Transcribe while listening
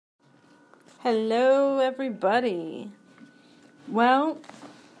Hello, everybody. Well,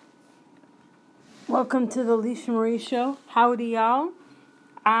 welcome to the Alicia Marie Show. Howdy, y'all.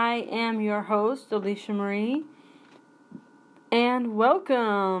 I am your host, Alicia Marie, and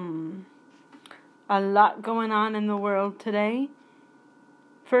welcome. A lot going on in the world today.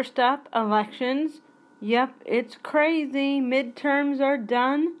 First up, elections. Yep, it's crazy. Midterms are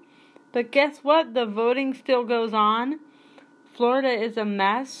done. But guess what? The voting still goes on. Florida is a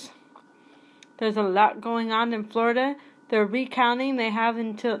mess. There's a lot going on in Florida. They're recounting. They have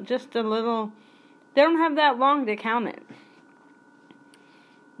until just a little. They don't have that long to count it.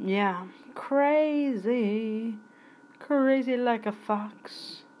 Yeah. Crazy. Crazy like a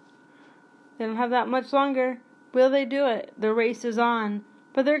fox. They don't have that much longer. Will they do it? The race is on.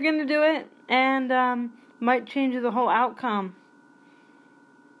 But they're going to do it. And might change the whole outcome.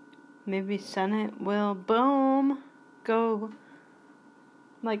 Maybe Senate will, boom, go.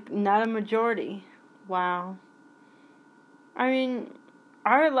 Like, not a majority. Wow. I mean,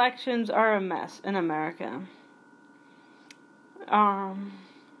 our elections are a mess in America. And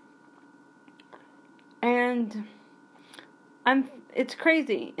it's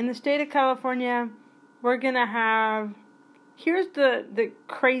crazy. In the state of California, we're going to have, here's the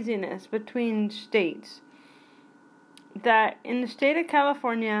craziness between states. That in the state of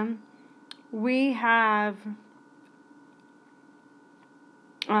California, we have,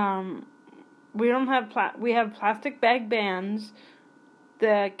 we have plastic bag bans,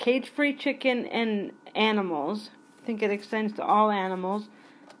 the cage-free chicken and animals. I think it extends to all animals.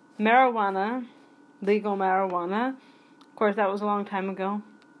 Marijuana, legal marijuana. Of course, that was a long time ago.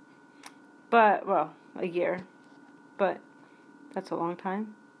 But, well, a year. But that's a long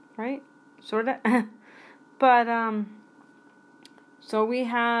time, right? Sorta. But, so we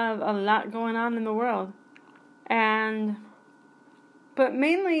have a lot going on in the world. But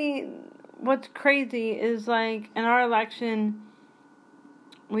mainly, what's crazy is, like, in our election,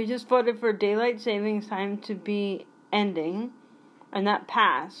 we just voted for daylight savings time to be ending, and that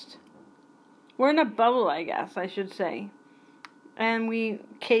passed. We're in a bubble, I guess, I should say. And we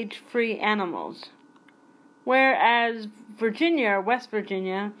cage-free animals. Whereas Virginia, or West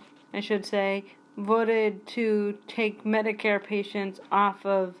Virginia, I should say, voted to take Medicare patients off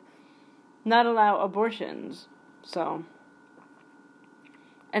of, not allow abortions. So,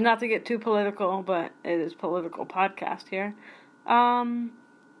 and not to get too political, but it is political podcast here.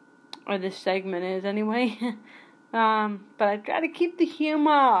 Or this segment is anyway. But I try to keep the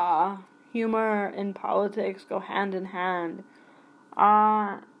humor. Humor and politics go hand in hand.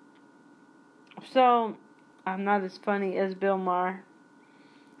 So, I'm not as funny as Bill Maher.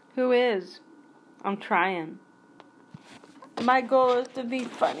 Who is? I'm trying. My goal is to be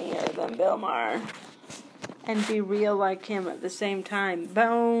funnier than Bill Maher. And be real like him at the same time.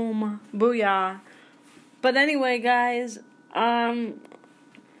 Boom. Booyah. But anyway, guys, what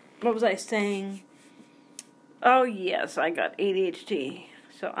was I saying? Oh, yes, I got ADHD.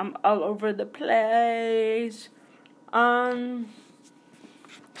 So I'm all over the place. But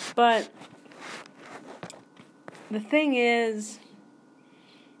the thing is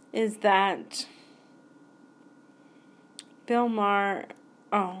that Bill Maher,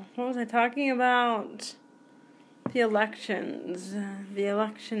 what was I talking about? The elections, the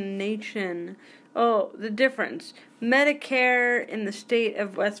election nation. Oh, the difference. Medicare in the state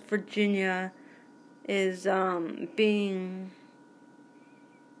of West Virginia is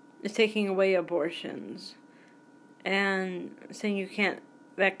taking away abortions and saying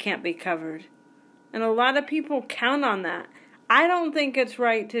that can't be covered. And a lot of people count on that. I don't think it's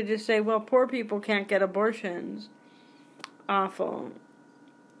right to just say, well, poor people can't get abortions. Awful.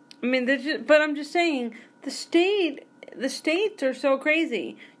 I mean, but I'm just saying, the states are so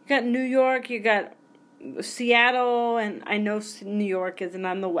crazy. You got New York, you got Seattle, and I know New York isn't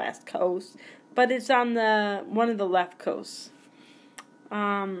on the West Coast, but it's on one of the left coasts.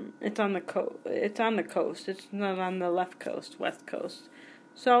 It's on the coast. It's not on the left coast, West Coast.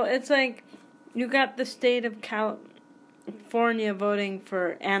 So it's like you got the state of California voting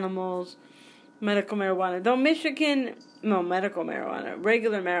for animals, medical marijuana. Though medical marijuana,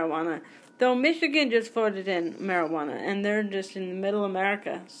 regular marijuana. Though Michigan just voted in marijuana, and they're just in the middle of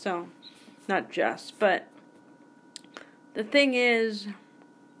America, so not just, but the thing is,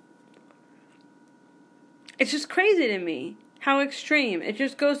 it's just crazy to me how extreme. It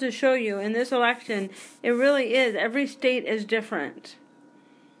just goes to show you, in this election, it really is. Every state is different.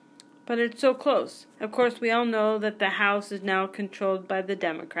 But it's so close. Of course, we all know that the House is now controlled by the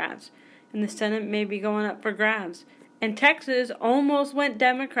Democrats, and the Senate may be going up for grabs. And Texas almost went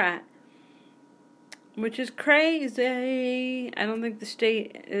Democrat. which is crazy. I don't think the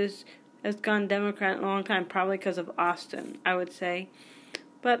state is has gone Democrat in a long time, probably because of Austin, I would say.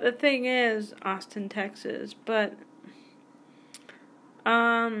 But the thing is, Austin, Texas. But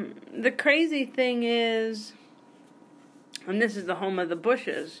the crazy thing is, and this is the home of the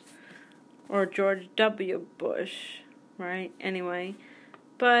Bushes, or George W. Bush, right? Anyway,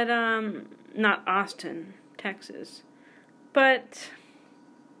 but not Austin, Texas. But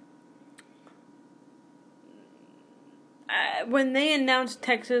when they announced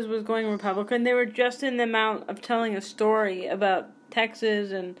Texas was going Republican, they were just in the amount of telling a story about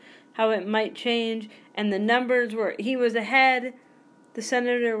Texas and how it might change, and the numbers were, he was ahead, the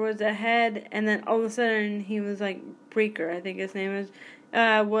senator was ahead, and then all of a sudden he was like Breaker, I think his name is,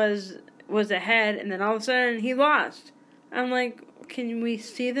 was ahead, and then all of a sudden he lost. I'm like, can we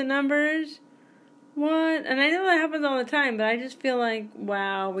see the numbers? What? And I know that happens all the time, but I just feel like,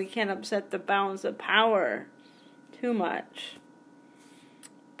 wow, we can't upset the balance of power too much.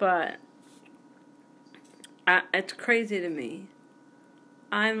 But it's crazy to me.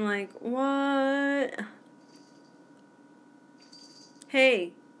 I'm like, what?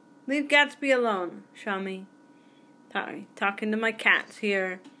 Hey, leave Gatsby alone, Shami. Sorry, talking to my cats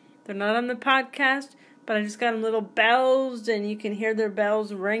here. They're not on the podcast, but I just got them little bells, and you can hear their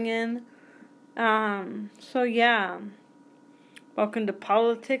bells ringing. So yeah. Welcome to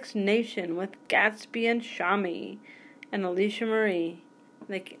Politics Nation with Gatsby and Shami and Alicia Marie.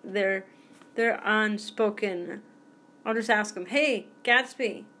 Like they're unspoken. I'll just ask him, hey,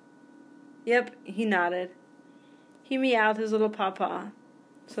 Gatsby. Yep, he nodded. He meowed his little pawpaw.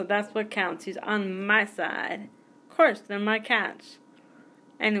 So that's what counts. He's on my side. Of course, they're my cats.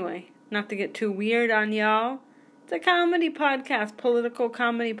 Anyway, not to get too weird on y'all. It's a comedy podcast, political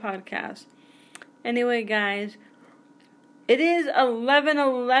comedy podcast. Anyway, guys, it is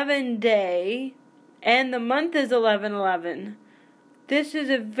 11/11 day, and the month is 11/11. This is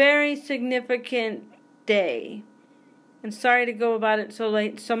a very significant day. And sorry to go about it so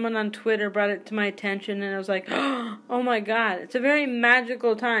late. Someone on Twitter brought it to my attention, and I was like, oh my God, it's a very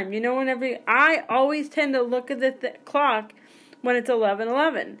magical time. You know, I always tend to look at the clock when it's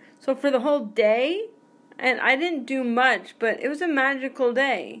 11/11. So for the whole day, and I didn't do much, but it was a magical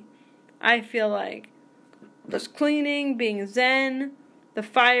day. I feel like just cleaning, being zen. The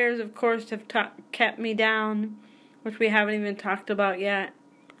fires, of course, have kept me down, which we haven't even talked about yet.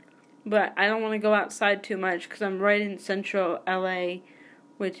 But I don't want to go outside too much because I'm right in central LA,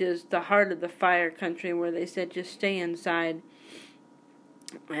 which is the heart of the fire country, where they said just stay inside.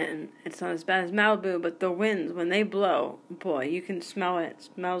 And it's not as bad as Malibu, but the winds, when they blow, boy, you can smell it. It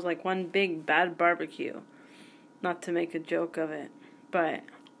smells like one big bad barbecue. Not to make a joke of it, but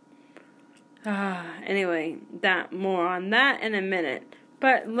anyway, more on that in a minute.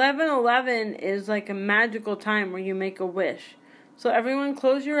 But 11/11 is like a magical time where you make a wish. So everyone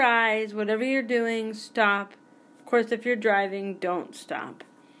close your eyes, whatever you're doing, stop. Of course, if you're driving, don't stop.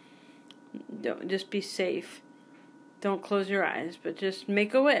 Don't, just be safe. Don't close your eyes, but just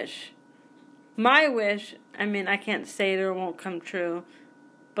make a wish. My wish, I mean, I can't say it or it won't come true,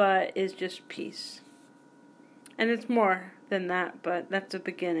 but is just peace. And it's more than that, but that's a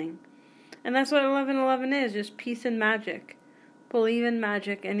beginning. And that's what 11/11 is, just peace and magic. Believe in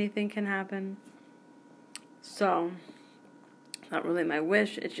magic, anything can happen. So, not really my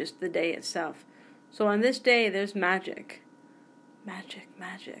wish, it's just the day itself. So on this day, there's magic. Magic,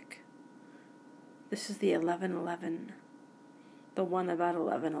 magic. This is the 11/11. The one about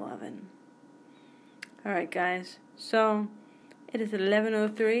 11/11. Alright, guys. So, it is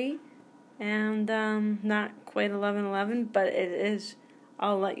 11:03, and not quite 11/11, but it is.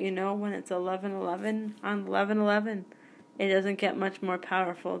 I'll let you know when it's 11/11 on 11/11. It doesn't get much more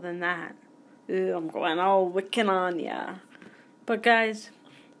powerful than that. Ew, I'm going all Wiccan on ya. But guys,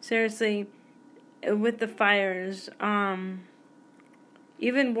 seriously, with the fires,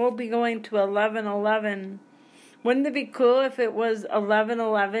 even we'll be going to 11/11. Wouldn't it be cool if it was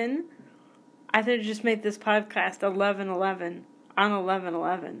 11/11? I should just make this podcast 11/11 on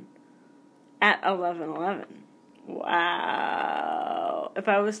 11/11 at 11/11. Wow. If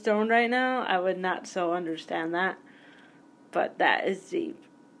I was stoned right now, I would not so understand that. But that is deep.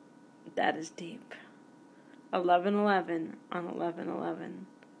 That is deep. 11/11 on 11/11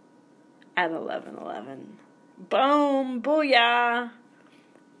 at 11/11. Boom! Booyah!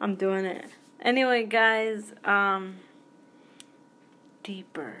 I'm doing it. Anyway, guys,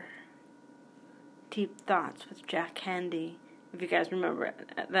 deep thoughts with Jack Handy. If you guys remember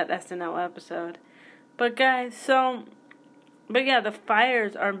that SNL episode. But guys, but yeah, the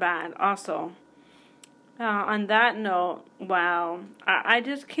fires are bad also. On that note, wow, I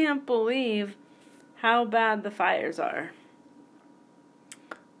just can't believe how bad the fires are.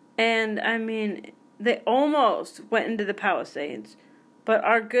 And, I mean, they almost went into the Palisades. But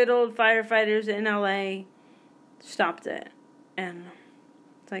our good old firefighters in LA stopped it. And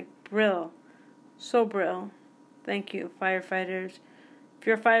it's like, Brill. So Brill. Thank you, firefighters. If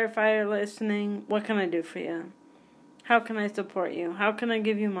you're a firefighter listening, what can I do for you? How can I support you? How can I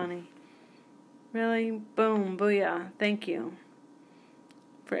give you money? Really? Boom. Booyah. Thank you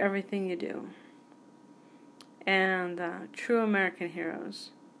for everything you do. And true American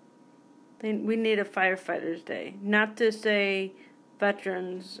heroes. We need a Firefighters Day. Not to say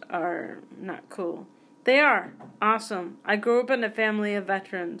veterans are not cool. They are. Awesome. I grew up in a family of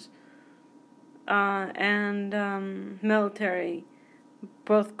veterans. And military.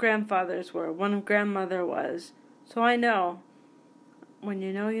 Both grandfathers were. One grandmother was. So I know. When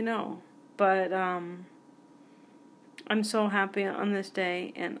you know, you know. But I'm so happy on this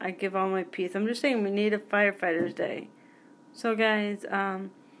day, and I give all my peace. I'm just saying we need a Firefighters Day. So guys,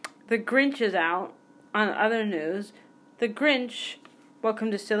 The Grinch is out. On other news, The Grinch,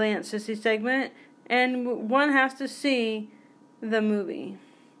 welcome to Silly Aunt Sissy segment, and one has to see the movie.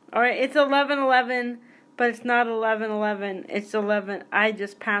 Alright, it's 11:11, but it's not 11:11, it's 11, I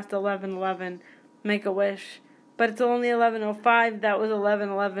just passed 11:11, Make-A-Wish. But it's only 11:05. That was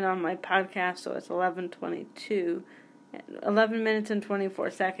 11:11 on my podcast, so it's 11:22. 11 minutes and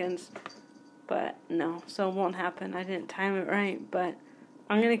 24 seconds. But no, so it won't happen. I didn't time it right, but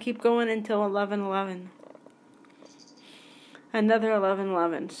I'm going to keep going until 11:11. Another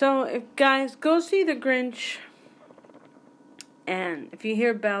 11:11. So, guys, go see The Grinch. And if you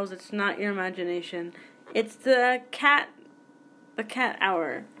hear bells, it's not your imagination. It's the cat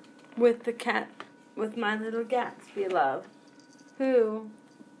hour with my little Gatsby love,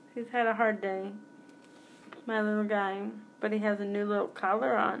 he's had a hard day, my little guy, but he has a new little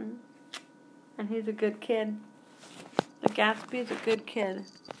collar on, and he's a good kid. The Gatsby's a good kid.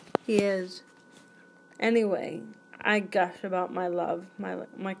 He is. Anyway, I gush about my love,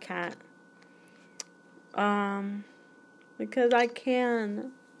 my cat, because I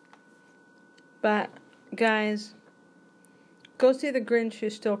can. But, guys, go see The Grinch Who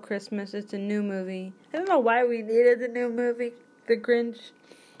Stole Christmas. It's a new movie. I don't know why we needed the new movie, The Grinch.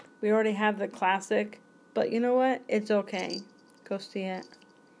 We already have the classic. But you know what? It's okay. Go see it.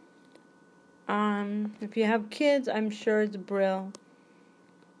 If you have kids, I'm sure it's Brill.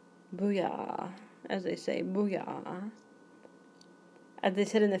 Booyah. As they say, booyah. As they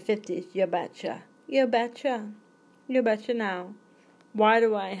said in the 50s, you betcha. You betcha. You betcha now. Why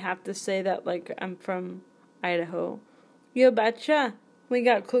do I have to say that like I'm from Idaho? You betcha. We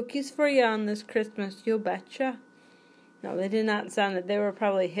got cookies for you on this Christmas. You betcha. No, they did not sound it. They were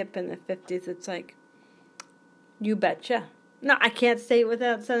probably hip in the 50s. It's like, you betcha. No, I can't say it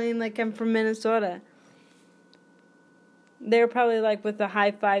without sounding like I'm from Minnesota. They were probably like with the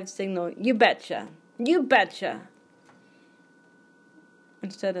high five signal. You betcha. You betcha.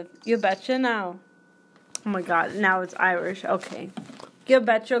 Instead of, you betcha now. Oh my God, now it's Irish. Okay. You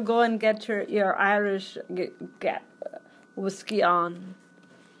betcha, go and get your Irish get whiskey on.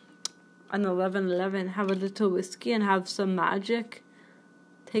 On 11:11, have a little whiskey and have some magic.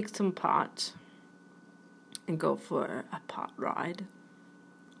 Take some pot and go for a pot ride.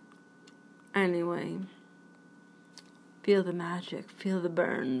 Anyway, feel the magic, feel the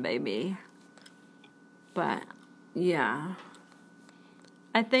burn, baby. But yeah,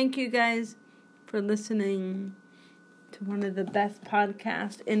 I thank you guys for listening to one of the best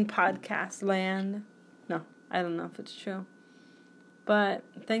podcasts in podcast land. No, I don't know if it's true. But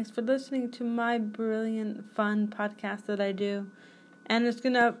thanks for listening to my brilliant, fun podcast that I do. And it's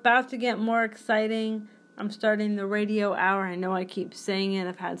about to get more exciting. I'm starting the radio hour. I know I keep saying it.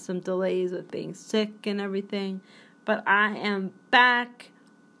 I've had some delays with being sick and everything. But I am back.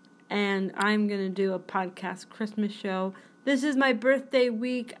 And I'm going to do a podcast Christmas show. This is my birthday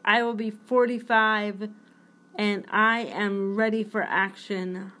week. I will be 45. And I am ready for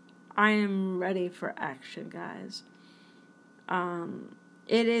action. I am ready for action, guys.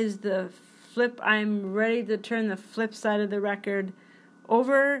 It is the flip. I'm ready to turn the flip side of the record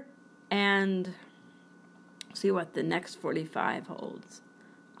over and see what the next 45 holds.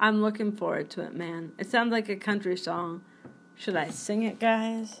 I'm looking forward to it, man. It sounds like a country song. Should I sing it,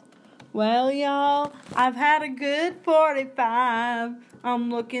 guys? Well, y'all, I've had a good 45. I'm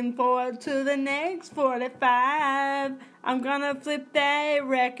looking forward to the next 45. I'm gonna flip that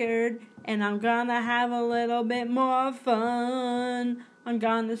record, and I'm gonna have a little bit more fun. I'm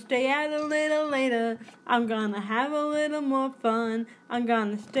gonna stay out a little later. I'm gonna have a little more fun. I'm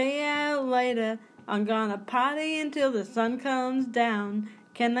gonna stay out later. I'm gonna party until the sun comes down.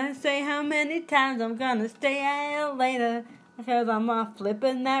 Can I say how many times I'm gonna stay out later? because I'm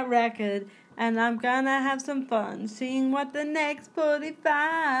flipping that record. And I'm gonna have some fun seeing what the next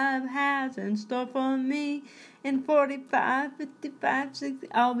 45 has in store for me. In 45, 55, 60,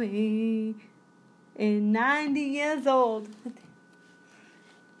 I'll be in 90 years old.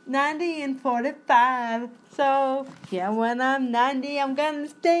 90 and 45. So, yeah, when I'm 90, I'm gonna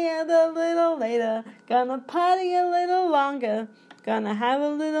stay out a little later. Gonna party a little longer. Gonna have a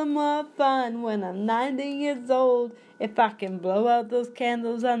little more fun when I'm 90 years old. If I can blow out those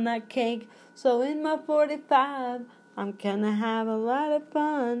candles on that cake. So in my 45, I'm gonna have a lot of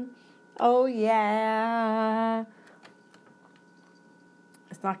fun. Oh yeah.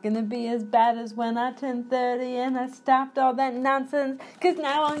 It's not gonna be as bad as when I turned 30 and I stopped all that nonsense. 'Cause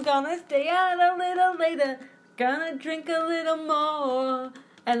now I'm gonna stay out a little later. Gonna drink a little more.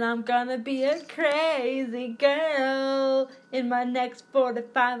 And I'm gonna be a crazy girl in my next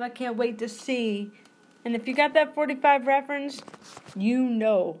 45. I can't wait to see. And if you got that 45 reference, you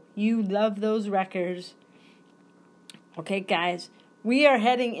know you love those records. Okay, guys, we are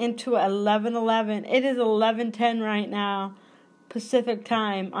heading into 11/11. It is 11:10 right now, Pacific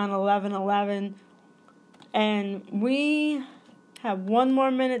time on 11/11. And we have 1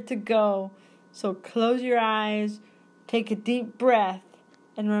 more minute to go. So close your eyes, take a deep breath,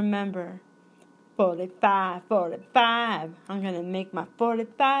 and remember, 45, 45. I'm going to make my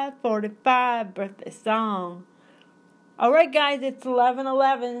 45, 45 birthday song. Alright, guys, it's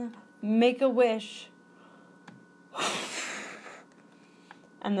 11:11. Make a wish.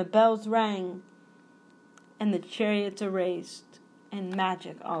 And the bells rang. And the chariots are raced. And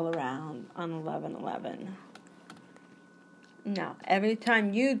magic all around on 11/11. Now, every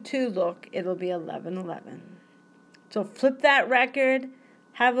time you two look, it'll be 11/11. So flip that record,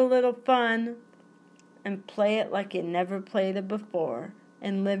 have a little fun, and play it like you never played it before.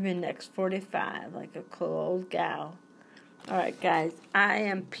 And live your next 45 like a cool old gal. Alright, guys, I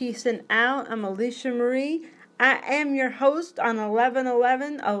am peacing out. I'm Alicia Marie. I am your host on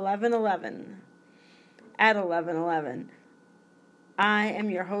 11/11, 11/11. At 11/11. I am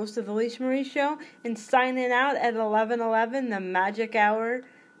your host of the Alicia Marie Show and signing out at 11/11, the magic hour.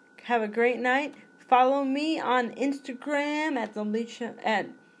 Have a great night. Follow me on Instagram at the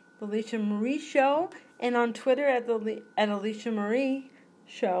Alicia Marie Show and on Twitter at Alicia Marie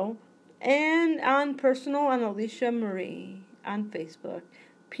Show and on personal on Alicia Marie on Facebook.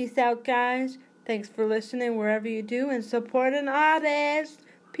 Peace out, guys. Thanks for listening wherever you do and support an artist.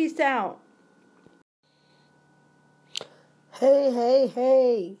 Peace out.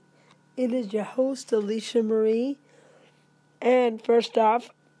 Hey. It is your host, Alicia Marie. And first off,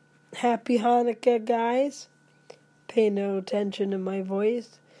 happy Hanukkah, guys. Pay no attention to my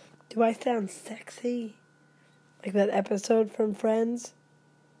voice. Do I sound sexy? Like that episode from Friends?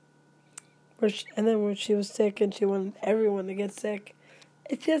 And then when she was sick and she wanted everyone to get sick.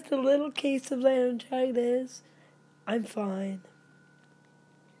 It's just a little case of laryngitis. I'm fine.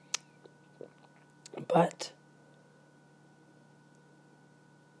 But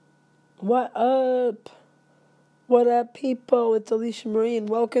what up? What up, people? It's Alicia Marie, and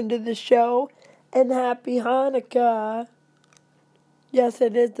welcome to the show, and happy Hanukkah. Yes,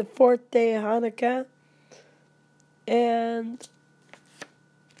 it is the 4th day of Hanukkah, and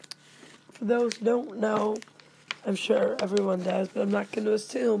for those who don't know, I'm sure everyone does, but I'm not going to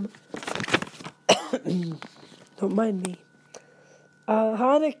assume. Don't mind me.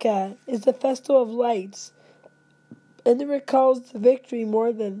 Hanukkah is the festival of lights, and it recalls the victory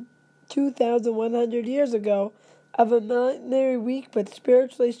more than 2,100 years ago of a military weak but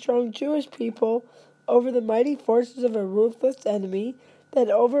spiritually strong Jewish people over the mighty forces of a ruthless enemy that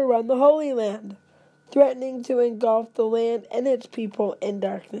overrun the Holy Land, threatening to engulf the land and its people in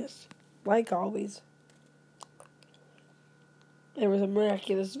darkness, like always. There was a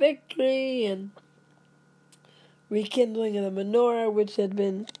miraculous victory and rekindling of the menorah, which had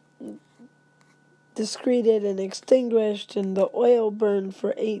been discreted and extinguished, and the oil burned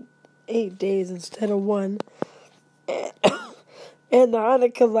for eight days instead of 1. And the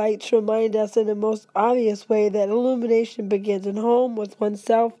Hanukkah lights remind us in the most obvious way that illumination begins at home with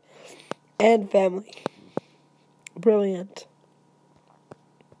oneself and family. Brilliant.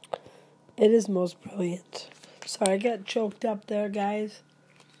 It is most brilliant. Sorry, I got choked up there, guys.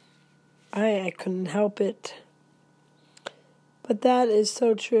 I couldn't help it. But that is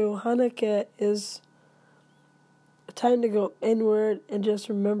so true. Hanukkah is a time to go inward and just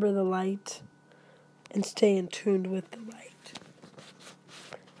remember the light and stay in tune with the light.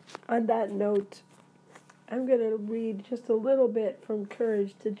 On that note, I'm going to read just a little bit from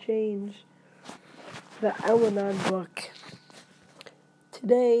Courage to Change, the Al-Anon book.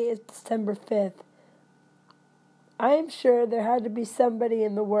 Today is December 5th. I am sure there had to be somebody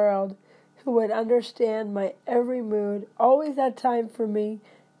in the world who would understand my every mood, always had time for me,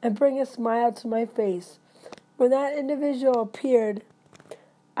 and bring a smile to my face. When that individual appeared,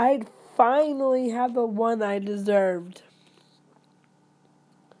 I'd finally have the one I deserved.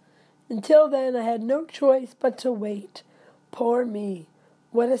 Until then, I had no choice but to wait. Poor me.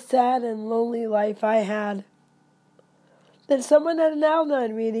 What a sad and lonely life I had. Then someone at an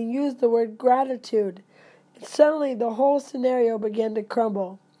Al-Anon meeting used the word gratitude, and suddenly the whole scenario began to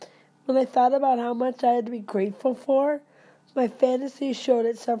crumble. When I thought about how much I had to be grateful for, my fantasy showed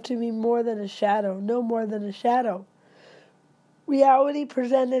itself to me more than a shadow, no more than a shadow. Reality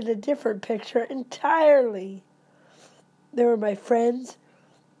presented a different picture entirely. There were my friends,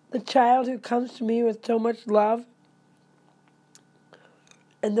 the child who comes to me with so much love,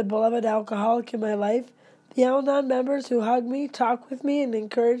 and the beloved alcoholic in my life, the Al-Anon members who hug me, talk with me, and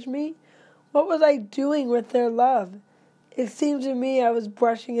encourage me. What was I doing with their love? It seemed to me I was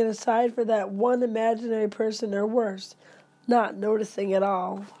brushing it aside for that one imaginary person, or worse, not noticing at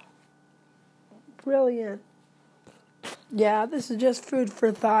all. Brilliant. Yeah, this is just food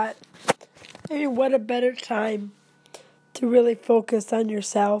for thought. I mean, what a better time to really focus on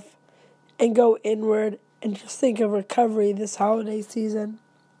yourself and go inward and just think of recovery this holiday season.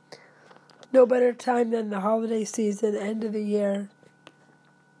 No better time than the holiday season, end of the year.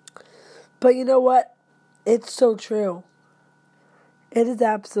 But you know what? It's so true. It is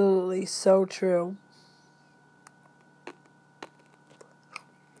absolutely so true.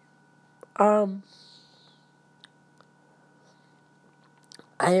 I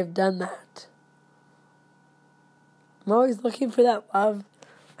have done that. I'm always looking for that love.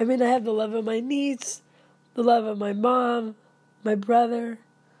 I mean, I have the love of my niece, the love of my mom, my brother,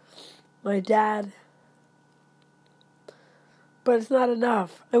 my dad. But it's not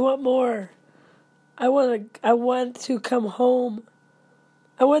enough. I want more. I want to come home.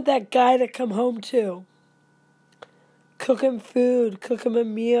 I want that guy to come home too. Cook him food, cook him a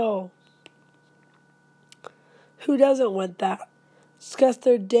meal. Who doesn't want that? Discuss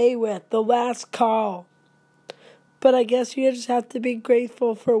their day with, the last call. But I guess you just have to be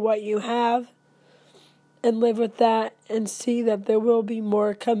grateful for what you have and live with that and see that there will be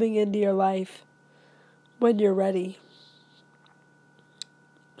more coming into your life when you're ready.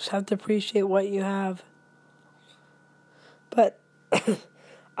 Just have to appreciate what you have. But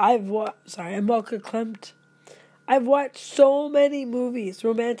I'm Malka Klimt. I've watched so many movies,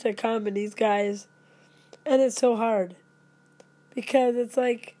 romantic comedies, guys, and it's so hard. Because it's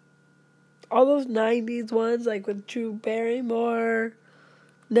like all those 90s ones, like with Drew Barrymore,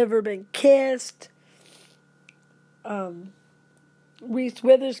 Never Been Kissed, Reese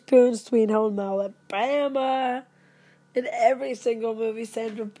Witherspoon, Sweet Home Alabama, and every single movie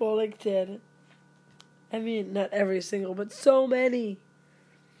Sandra Bullock did. I mean, not every single, but so many.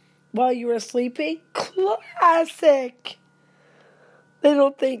 While You Were Sleeping, classic. They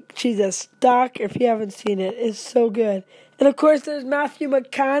don't think she's a stock. If you haven't seen it, it's so good. And of course, there's Matthew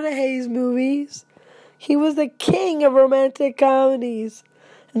McConaughey's movies. He was the king of romantic comedies.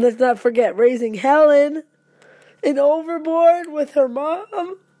 And let's not forget Raising Helen and Overboard with her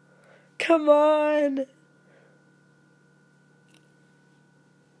mom. Come on.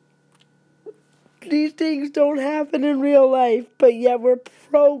 These things don't happen in real life, but yet we're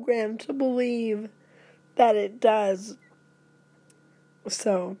programmed to believe that it does.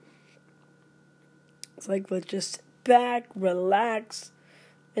 So, it's like, let's just sit back, relax,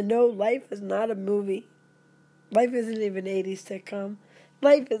 and know life is not a movie. Life isn't even 80s sitcom.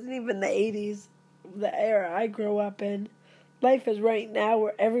 Life isn't even the 80s, the era I grew up in. Life is right now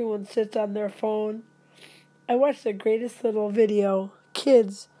where everyone sits on their phone. I watched the greatest little video,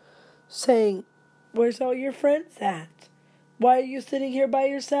 kids saying, "Where's all your friends at? Why are you sitting here by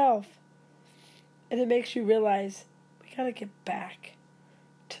yourself?" And it makes you realize, we gotta get back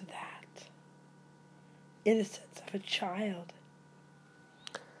to that innocence of a child.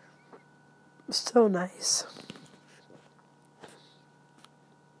 So nice.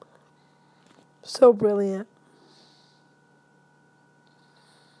 So brilliant.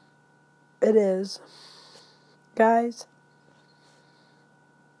 It is. Guys,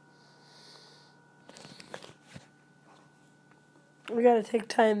 we gotta take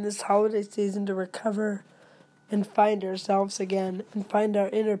time this holiday season to recover and find ourselves again and find our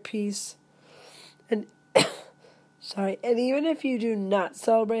inner peace. And and even if you do not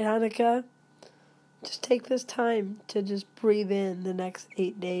celebrate Hanukkah, just take this time to just breathe in the next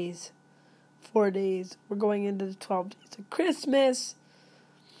 8 days, 4 days. We're going into the 12 days of Christmas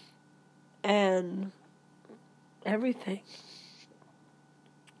and everything.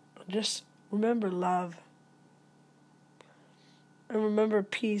 Just remember love. and remember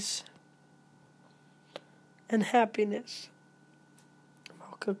peace and happiness.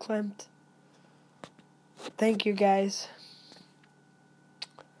 Malka Klimt. Thank you, guys.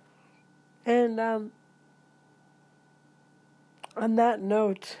 And on that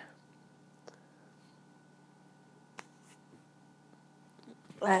note,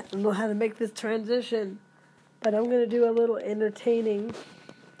 I don't know how to make this transition, but I'm going to do a little entertaining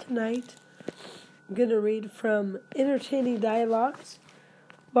tonight. I'm going to read from Entertaining Dialogues.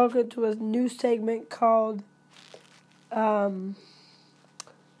 Welcome to a new segment called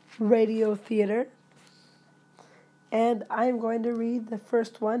Radio Theater. And I'm going to read the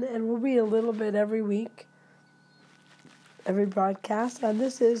first one, and we'll read a little bit every week, every broadcast. And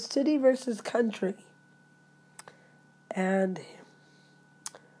this is City versus Country. And,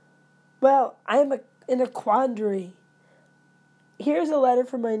 well, I'm in a quandary. Here's a letter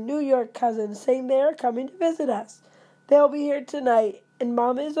from my New York cousins saying they are coming to visit us. They'll be here tonight, and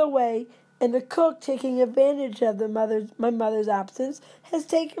Mom is away, and the cook, taking advantage of my mother's absence, has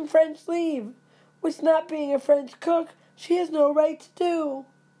taken French leave, which, not being a French cook, she has no right to do.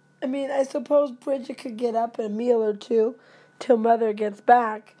 I mean, I suppose Bridget could get up a meal or two till Mother gets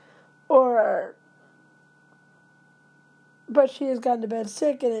back, but she has gone to bed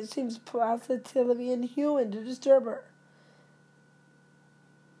sick, and it seems positively inhuman to disturb her.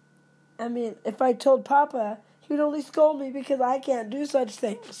 I mean, if I told Papa, he would only scold me because I can't do such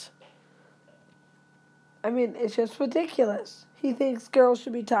things. I mean, it's just ridiculous. He thinks girls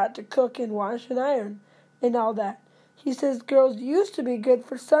should be taught to cook and wash and iron and all that. He says girls used to be good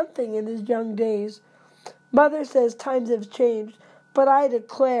for something in his young days. Mother says times have changed, but I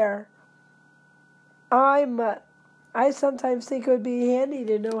declare, I sometimes think it would be handy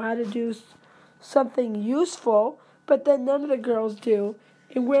to know how to do something useful, but then none of the girls do.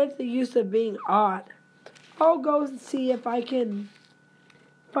 And where's the use of being odd? I'll go and see if I can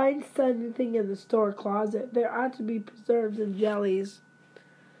find something in the store closet. There ought to be preserves and jellies.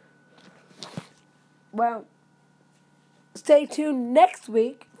 Well, stay tuned next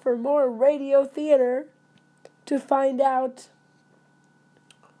week for more Radio Theater to find out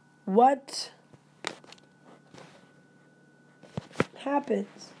what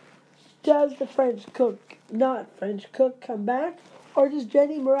happens. Does the not French cook, come back? Or does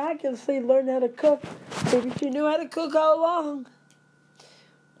Jenny miraculously learn how to cook? Maybe she knew how to cook all along.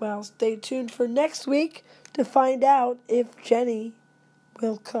 Well, stay tuned for next week to find out if Jenny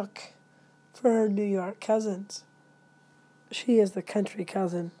will cook for her New York cousins. She is the country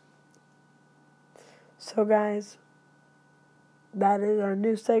cousin. So, guys, that is our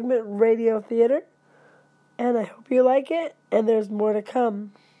new segment, Radio Theater. And I hope you like it, and there's more to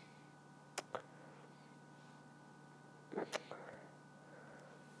come.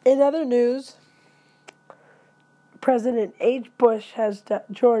 In other news, President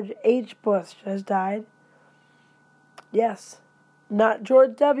George H. Bush has died. Yes, not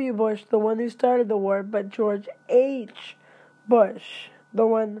George W. Bush, the one who started the war, but George H. Bush, the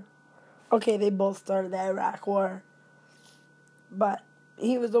one. Okay, they both started the Iraq War, but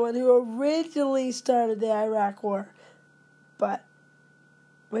he was the one who originally started the Iraq War. But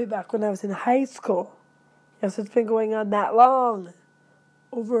way back when I was in high school. Yes, it's been going on that long.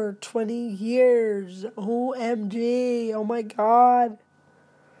 Over 20 years. OMG. Oh my God.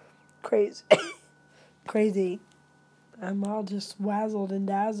 Crazy. Crazy. I'm all just wazzled and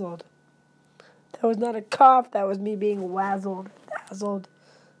dazzled. That was not a cough. That was me being wazzled and dazzled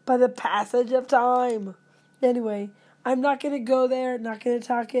by the passage of time. Anyway, I'm not going to go there. Not going to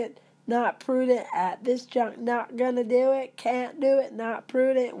talk it. Not prudent at this junk. Not going to do it. Can't do it. Not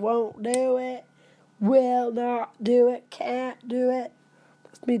prudent. Won't do it. Will not do it. Can't do it.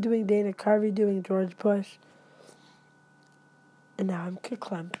 That's me doing Dana Carvey, doing George Bush. And now I'm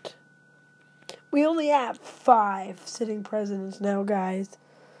verklempt. We only have 5 sitting presidents now, guys.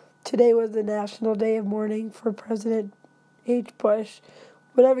 Today was the National Day of Mourning for President H. Bush.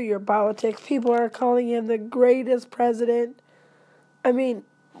 Whatever your politics, people are calling him the greatest president. I mean,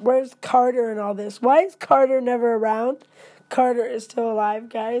 where's Carter and all this? Why is Carter never around? Carter is still alive,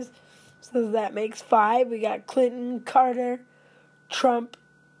 guys. So that makes 5. We got Clinton, Carter, Trump,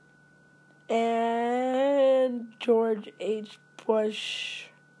 and George H. Bush.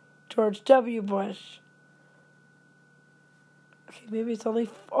 George W. Bush. Okay, maybe it's only...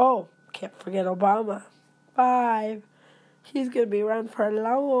 can't forget Obama. 5. He's going to be around for a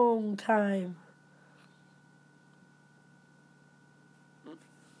long time.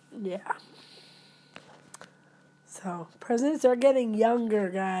 Yeah. So, presidents are getting younger,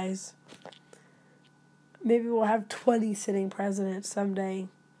 guys. Maybe we'll have 20 sitting presidents someday.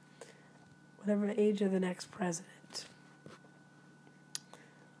 Whatever the age of the next president.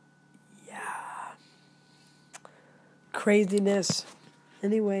 craziness.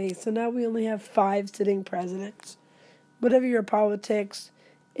 Anyway, so now we only have 5 sitting presidents. Whatever your politics,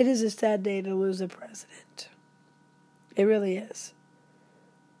 it is a sad day to lose a president. It really is.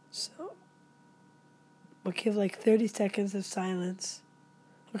 So, we'll give like 30 seconds of silence.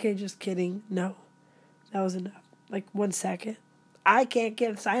 Okay, just kidding. No, that was enough. Like 1 second. I can't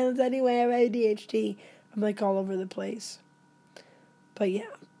give silence anyway. I have ADHD. I'm like all over the place. But yeah.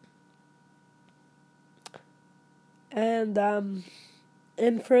 And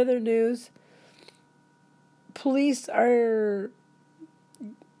in further news, police are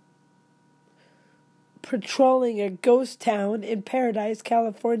patrolling a ghost town in Paradise,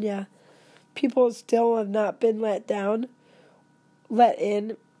 California. People still have not been let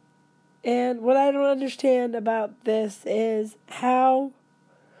in. And what I don't understand about this is how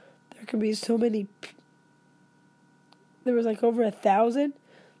there can be so many. There was like over 1,000.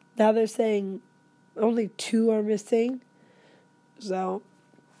 Now they're saying only 2 are missing. So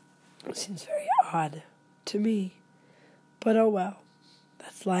it seems very odd to me. But oh well.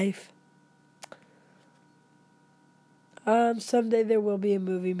 That's life. Someday there will be a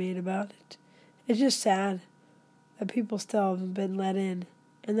movie made about it. It's just sad that people still haven't been let in.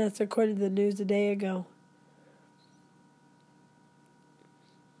 And that's according to the news a day ago.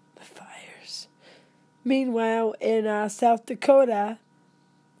 The fires. Meanwhile, in South Dakota,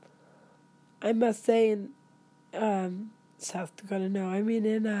 I must say in South Dakota, no, I mean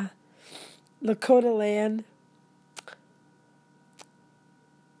in Lakota land,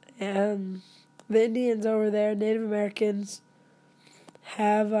 and the Indians over there, Native Americans,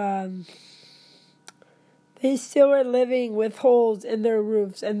 have they still are living with holes in their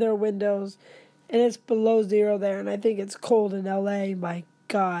roofs and their windows, and it's below 0 there, and I think it's cold in LA, my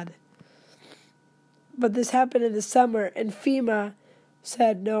God. But this happened in the summer, and FEMA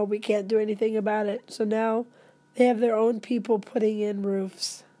said, no, we can't do anything about it. So now they have their own people putting in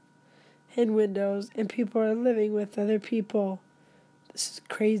roofs and windows, and people are living with other people. This is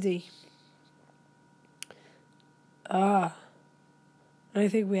crazy. I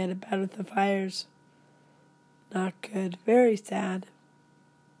think we had it bad with the fires. Not good. Very sad.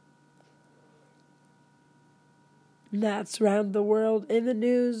 And that's around the world in the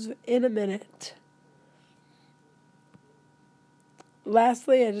news in a minute.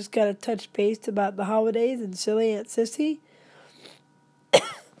 Lastly, I just got to touch base about the holidays and Silly Aunt Sissy.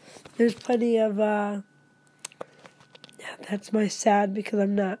 There's plenty of, that's my sad because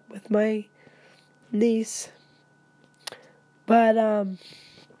I'm not with my niece. But,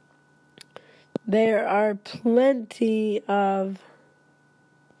 there are plenty of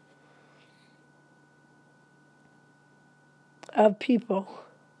people.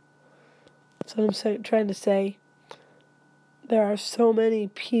 That's what I'm trying to say. There are so many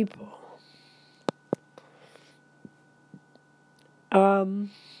people. My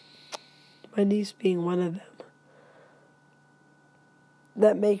niece being one of them.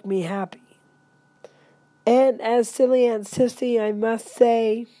 That make me happy. And as Silly Aunt Sissy, I must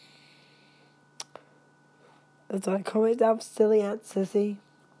say, that's what I call myself, Silly Aunt Sissy.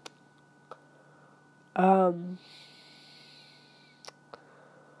 I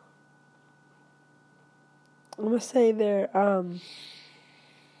must say there, I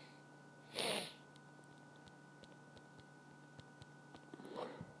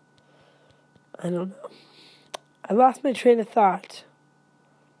don't know. I lost my train of thought.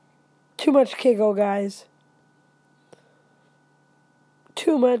 Too much giggle, guys.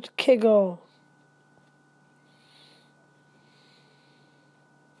 Too much giggle.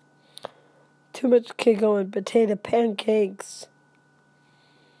 Too much giggle and potato pancakes.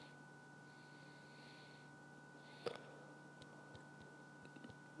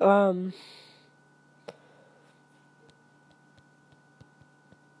 So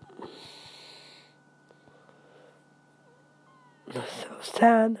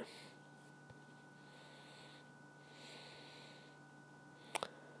sad.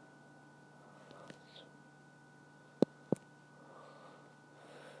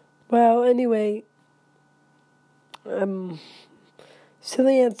 Well, anyway,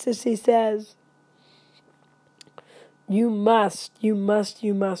 Silly Aunt Sissy says, you must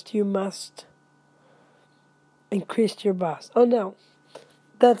increase your boss. Oh no,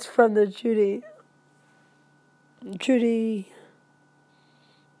 that's from the Judy,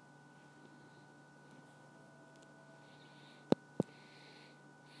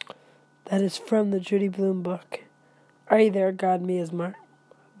 that is from the Judy Blume book. Are You There, God, Me as Margaret.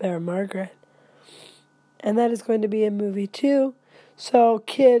 And that is going to be a movie too. So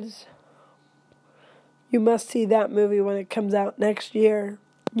kids, you must see that movie when it comes out next year.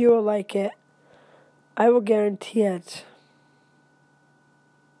 You will like it. I will guarantee it.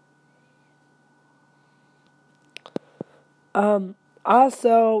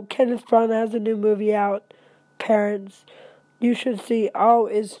 Also, Kenneth Branagh has a new movie out. Parents, you should see All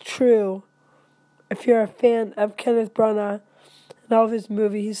Is True. If you're a fan of Kenneth Branagh and all of his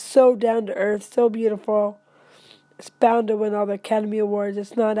movies, he's so down to earth, so beautiful. It's bound to win all the Academy Awards.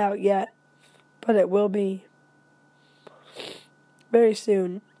 It's not out yet, but it will be very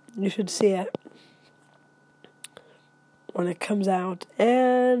soon. You should see it when it comes out.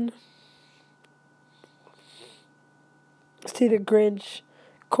 And see The Grinch.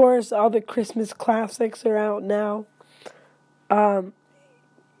 Of course, all the Christmas classics are out now.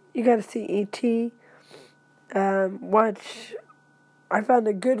 You gotta see E.T. Watch. I found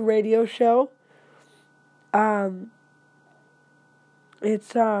a good radio show.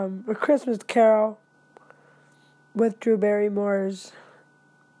 It's A Christmas Carol with Drew Barrymore's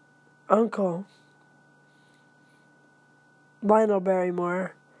uncle, Lionel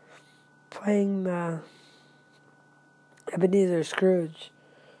Barrymore, playing the Ebenezer Scrooge.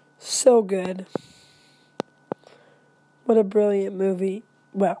 So good. What a brilliant movie.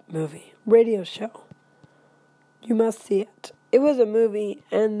 Well, radio show. You must see it. It was a movie,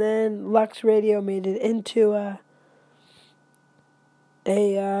 and then Lux Radio made it into a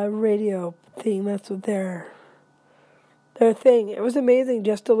radio thing. That's what their thing. It was amazing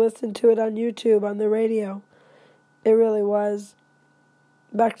just to listen to it on YouTube, on the radio. It really was.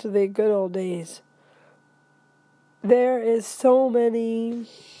 Back to the good old days. There is so many.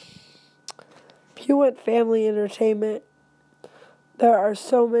 If you want family entertainment, there are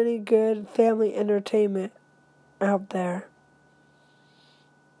so many good family entertainment out there.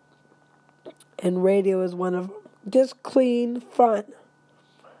 And radio is one of them. Just clean fun.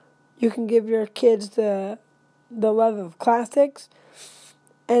 You can give your kids the love of classics,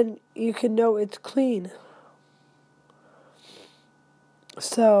 and you can know it's clean.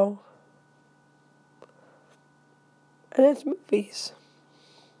 So, and it's movies.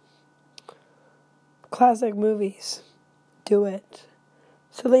 Classic movies. Do it.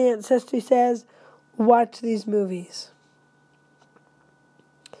 Silly Aunt Sissy says, watch these movies.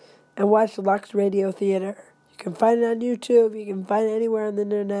 And watch Lux Radio Theater. You can find it on YouTube. You can find it anywhere on the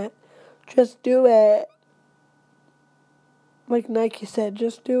internet. Just do it. Like Nike said,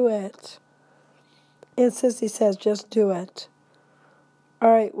 just do it. Aunt Sissy says, just do it.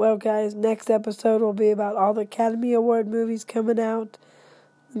 Alright, well guys, next episode will be about all the Academy Award movies coming out.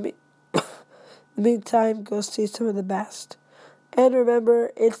 In the meantime, go see some of the best. And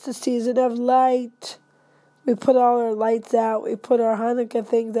remember, it's the season of light. We put all our lights out. We put our Hanukkah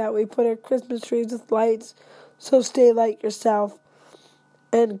things out. We put our Christmas trees with lights. So stay light yourself.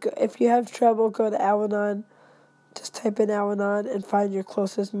 And if you have trouble, go to Al-Anon. Just type in Al-Anon and find your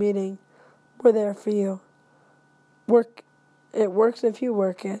closest meeting. We're there for you. It works if you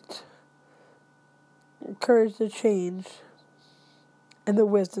work it. Courage to change. And the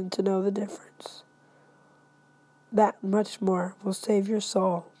wisdom to know the difference. That and much more will save your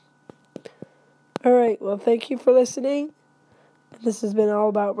soul. Alright, well, thank you for listening. This has been all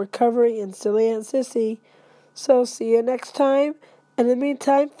about recovery and Silly Aunt Sissy. So, see you next time. And in the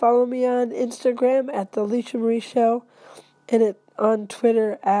meantime, follow me on Instagram at The Alicia Marie Show and on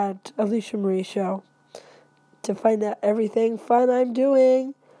Twitter at Alicia Marie Show to find out everything fun I'm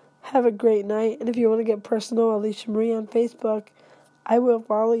doing. Have a great night. And if you want to get personal, Alicia Marie on Facebook, I will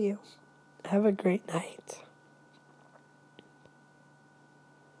follow you. Have a great night.